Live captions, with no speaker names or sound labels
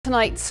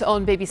Tonight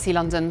on BBC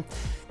London,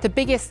 the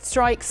biggest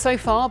strike so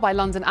far by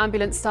London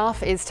ambulance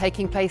staff is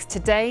taking place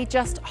today.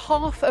 Just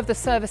half of the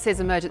service's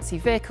emergency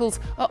vehicles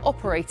are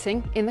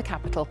operating in the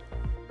capital.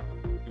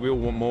 We all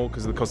want more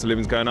because the cost of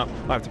living is going up.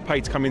 I have to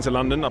pay to come into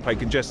London. I pay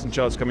congestion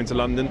charge to come into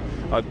London.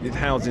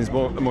 Housing is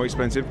more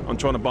expensive. I'm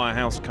trying to buy a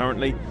house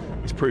currently.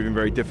 It's proving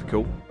very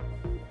difficult.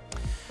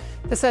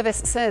 The service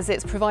says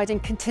it's providing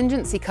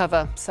contingency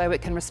cover so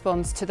it can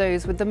respond to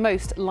those with the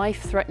most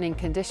life-threatening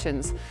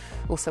conditions.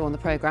 Also on the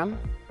programme,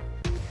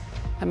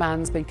 a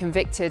man's been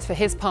convicted for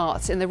his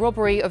part in the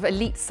robbery of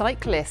elite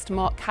cyclist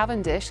Mark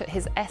Cavendish at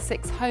his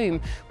Essex home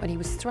when he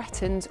was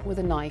threatened with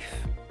a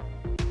knife.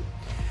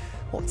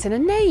 What's in a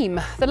name?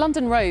 The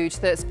London road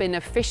that's been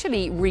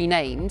officially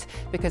renamed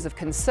because of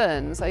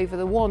concerns over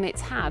the one it's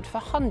had for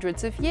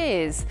hundreds of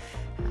years.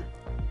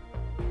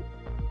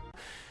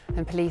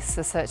 And police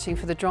are searching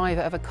for the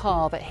driver of a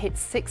car that hit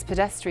 6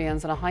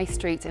 pedestrians on a high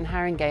street in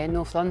Haringey in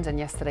North London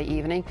yesterday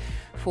evening.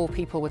 4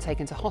 people were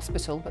taken to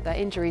hospital, but their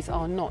injuries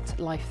are not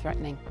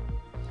life-threatening.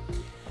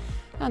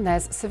 And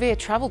there's severe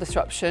travel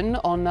disruption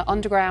on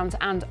underground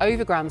and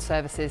overground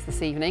services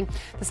this evening.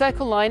 The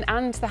Circle Line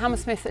and the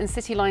Hammersmith and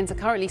City lines are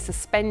currently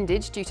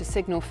suspended due to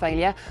signal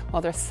failure,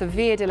 while there are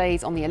severe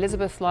delays on the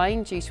Elizabeth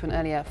line due to an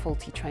earlier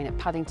faulty train at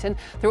Paddington.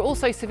 There are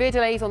also severe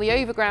delays on the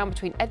overground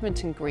between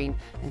Edmonton Green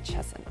and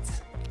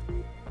Cheshunt.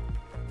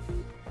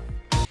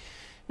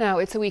 Now,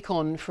 it's a week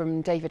on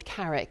from David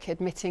Carrick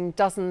admitting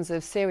dozens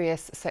of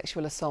serious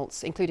sexual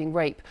assaults, including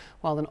rape,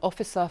 while an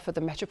officer for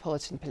the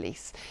Metropolitan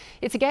Police.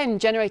 It's again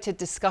generated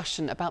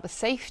discussion about the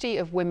safety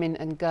of women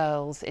and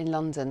girls in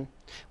London.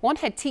 One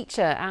head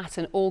teacher at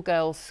an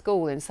all-girls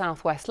school in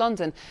southwest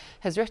London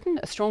has written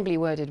a strongly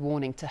worded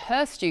warning to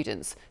her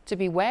students to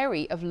be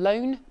wary of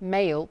lone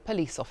male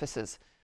police officers.